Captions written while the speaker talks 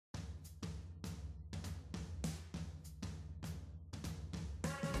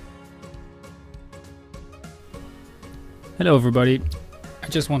Hello everybody, I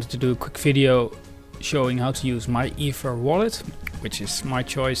just wanted to do a quick video showing how to use MyEtherWallet, which is my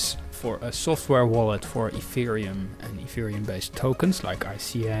choice for a software wallet for Ethereum and Ethereum based tokens like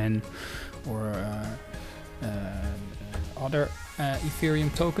ICN or other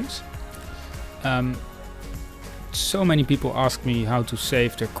Ethereum tokens. So many people ask me how to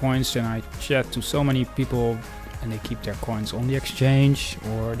save their coins, and I chat to so many people and they keep their coins on the exchange,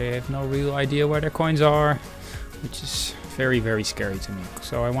 or they have no real idea where their coins are, which is very scary to me.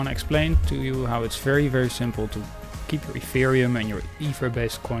 So I want to explain to you how it's very simple to keep your Ethereum and your Ether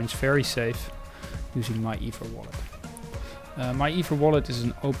based coins very safe using MyEtherWallet. MyEtherWallet is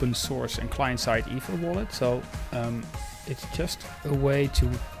an open source and client-side Ether wallet, so it's just a way to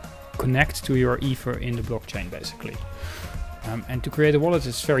connect to your Ether in the blockchain basically. And to create a wallet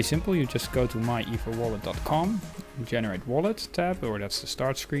is very simple. You just go to myetherwallet.com, generate wallet tab, or that's the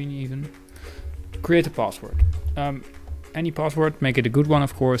start screen even. Create a password. Any password, make it a good one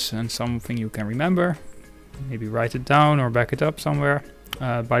of course, and something you can remember. Maybe write it down or back it up somewhere.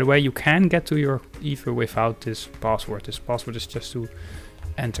 By the way, you can get to your Ether without this password. This password is just to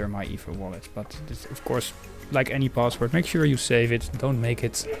enter MyEtherWallet, but this, of course, like any password, make sure you save it. Don't make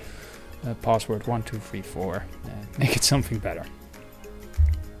it password 1234. Make it something better.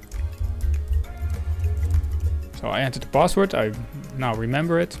 So I entered the password, I now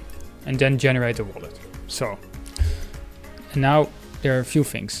remember it, and then generate a wallet. So, and now there are a few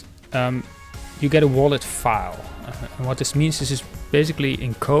things. You get a wallet file, and what this means is this is basically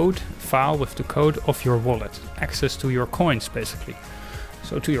in code, file with the code of your wallet, access to your coins basically.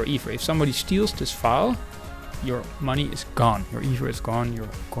 So to your Ether, if somebody steals this file, your money is gone, your Ether is gone, your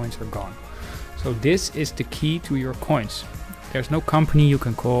coins are gone. So this is the key to your coins. There's no company you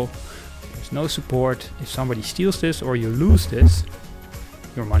can call, there's no support. If somebody steals this or you lose this,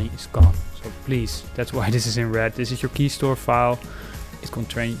 your money is gone. So please, that's why this is in red. This is your key store file. It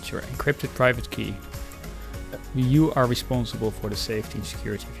contains your encrypted private key. You are responsible for the safety and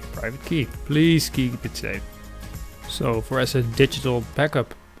security of your private key. Please keep it safe. So as a digital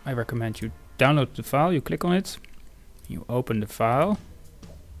backup, I recommend you download the file, you click on it, you open the file.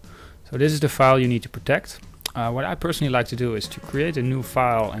 So this is the file you need to protect. What I personally like to do is to create a new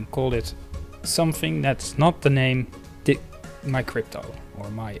file and call it something that's not the name my crypto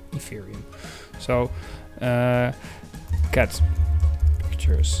or my Ethereum. So cat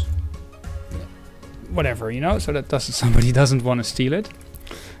pictures, whatever, you know, so that somebody doesn't want to steal it.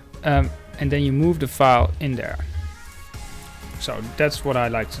 And then you move the file in there. So that's what I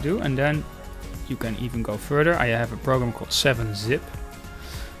like to do, and then you can even go further. I have a program called 7-zip,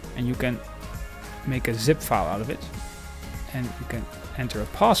 and you can make a zip file out of it, and you can enter a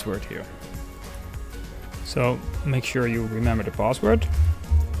password here. So make sure you remember the password.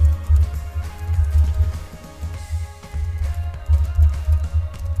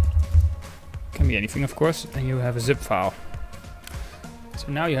 Can be anything of course, and you have a zip file. So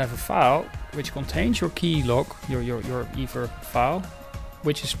now you have a file which contains your key log, your Ether file,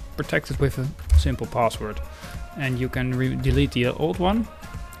 which is protected with a simple password. And you can delete the old one.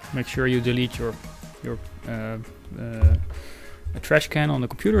 Make sure you delete your trash can on the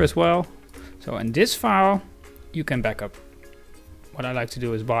computer as well. So in this file you can back up. What I like to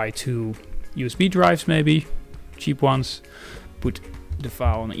do is buy 2 USB drives, maybe cheap ones, put the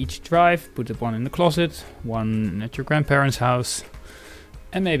file on each drive, put one in the closet, one at your grandparents' house,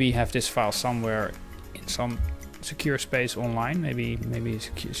 and maybe have this file somewhere in some secure space online, maybe a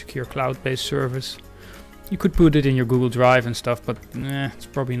secure cloud-based service. You could put it in your Google Drive and stuff, but it's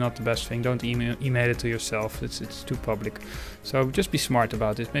probably not the best thing. Don't email it to yourself, it's too public. So just be smart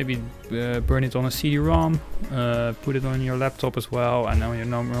about it. Maybe burn it on a CD-ROM, put it on your laptop as well, and on your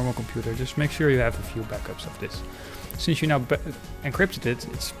normal computer. Just make sure you have a few backups of this. Since you now encrypted it,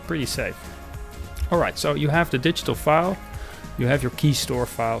 it's pretty safe. Alright, so you have the digital file, you have your key store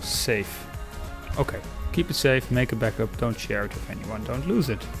file safe. Okay, keep it safe, make a backup, don't share it with anyone, don't lose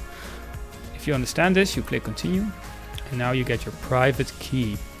it. If you understand this, you click continue, and now you get your private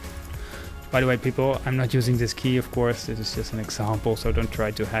key. By the way people, I'm not using this key of course, this is just an example, so don't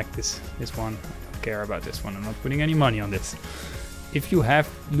try to hack this one. I don't care about this one, I'm not putting any money on this. If you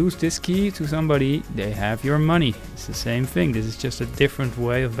lose this key to somebody, they have your money. It's the same thing, this is just a different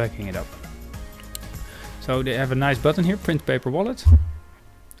way of backing it up. So they have a nice button here, print paper wallet.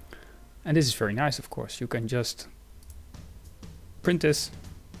 And this is very nice of course, you can just print this.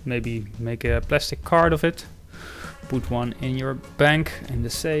 Maybe make a plastic card of it, put one in your bank in the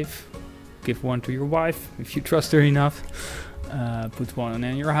safe, give one to your wife if you trust her enough, put one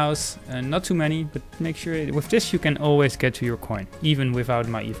in your house, and not too many, but make sure with this you can always get to your coin, even without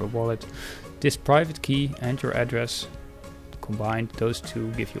MyEtherWallet. This private key and your address combined, those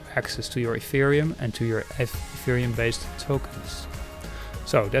two give you access to your Ethereum and to your Ethereum based tokens.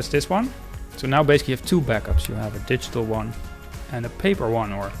 So that's this one. So now basically you have two backups. You have a digital one and a paper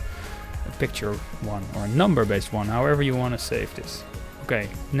one, or a picture one, or a number based one, however you want to save this. Okay,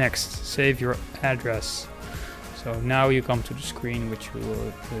 next, save your address. So now you come to the screen, which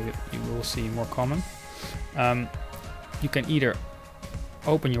you will see more common. You can either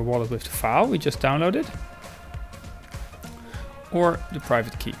open your wallet with the file we just downloaded, or the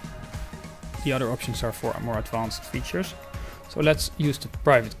private key. The other options are for more advanced features. So let's use the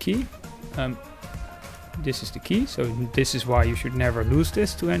private key. This is the key, so this is why you should never lose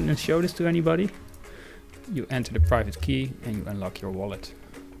this and show this to anybody. You enter the private key and you unlock your wallet.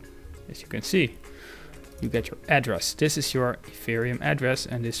 As you can see, you get your address. This is your Ethereum address,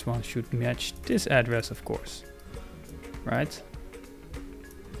 and this one should match this address, of course, right?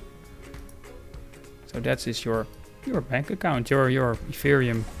 So that is your bank account, your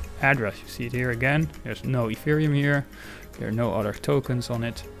Ethereum address. You see it here again. There's no Ethereum here. There are no other tokens on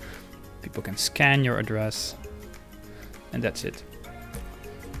it. People can scan your address, and that's it.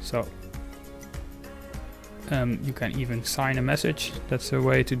 So you can even sign a message. That's a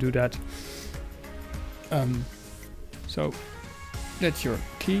way to do that. So that's your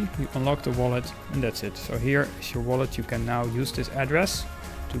key. You unlock the wallet, and that's it. So here is your wallet. You can now use this address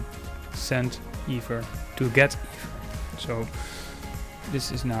to send Ether, to get Ether. So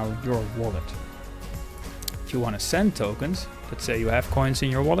this is now your wallet. If you want to send tokens, let's say you have coins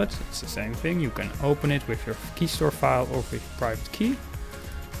in your wallet, it's the same thing. You can open it with your key store file or with your private key.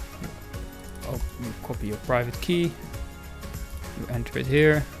 You copy your private key, you enter it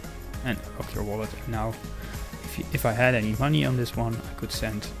here, and unlock your wallet. And now, if I had any money on this one, I could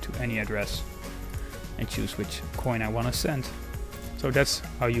send to any address and choose which coin I want to send. So that's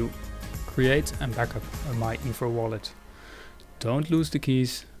how you create and back up a MyEtherWallet. Don't lose the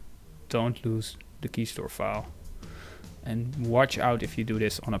keys, don't lose the key store file, and watch out if you do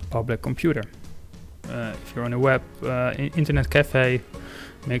this on a public computer. If you're on a web internet cafe,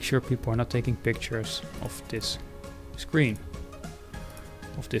 make sure people are not taking pictures of this screen.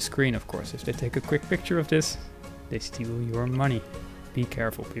 Of course. If they take a quick picture of this, they steal your money. Be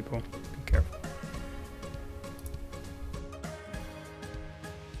careful, people.